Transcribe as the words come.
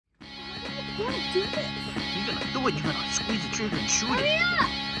can't do this. You're gonna do it. You're gonna squeeze the trigger and shoot Hurry it. up.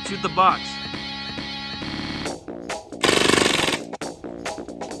 Shoot the box.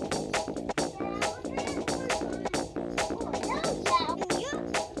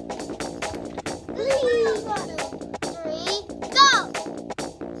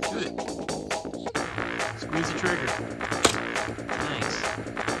 Squeeze the trigger. Nice.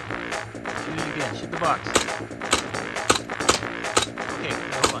 Shoot it again. Shoot the box. Okay,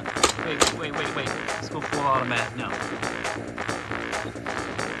 hold on. Wait. Let's go full automatic now.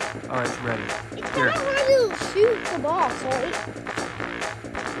 Alright, it's ready. It's kind of hard to shoot the box, right?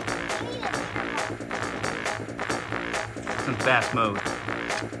 It's in fast mode.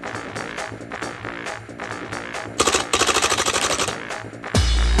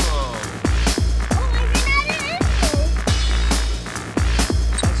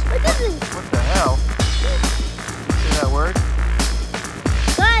 What the hell? Say that word?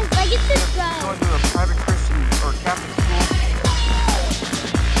 Guys, like it's this guy. Going to a private Christian or Catholic school.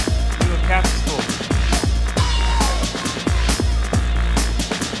 You a Catholic school.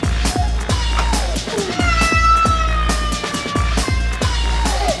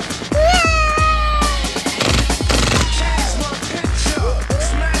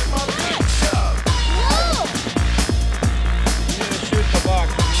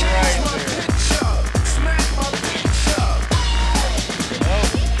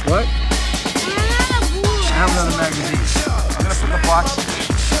 What? I have another magazine. I'm gonna put the box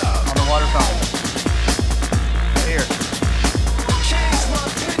on the water fountain. Here.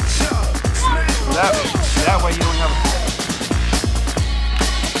 That way you don't have a...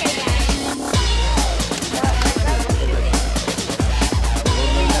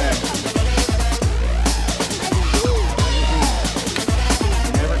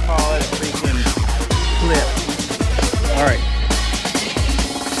 Never call it a freaking clip. Alright.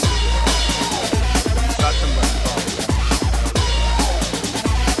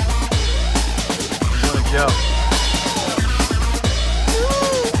 Joe.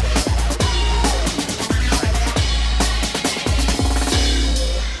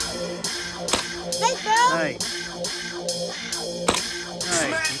 Thanks, bro. Nice.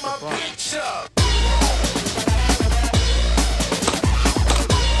 Nice.